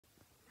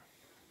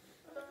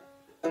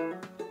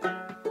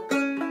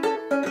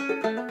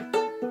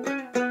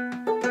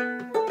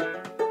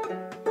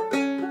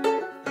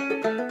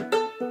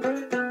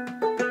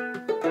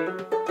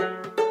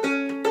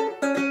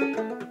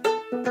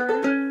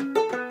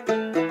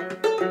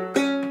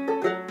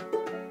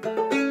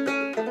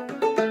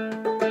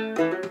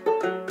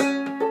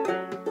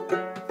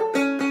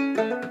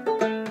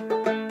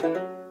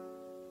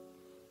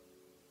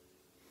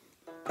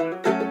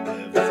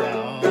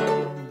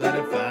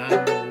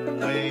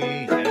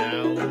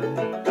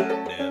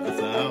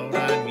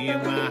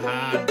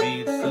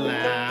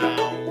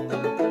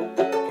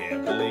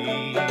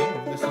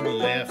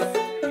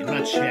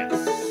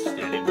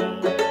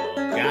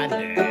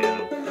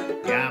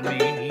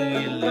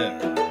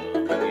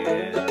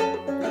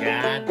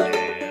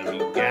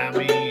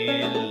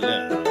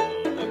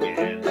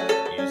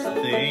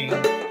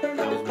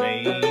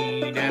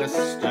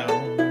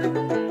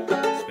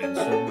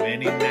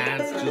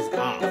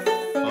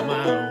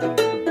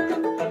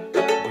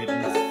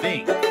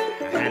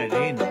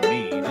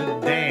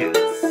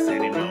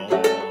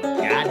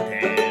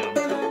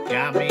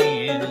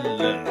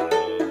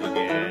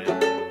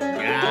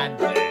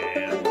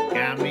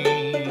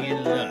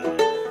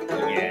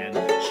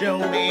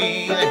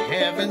me the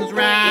heavens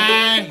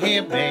right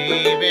here,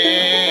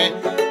 baby.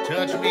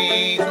 Touch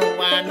me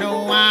so I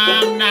know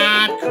I'm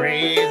not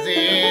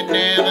crazy.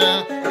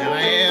 Never, have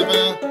I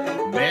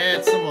ever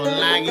met someone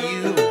like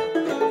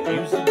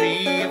you. Used to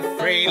be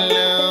afraid of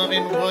love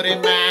and what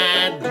it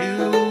might do.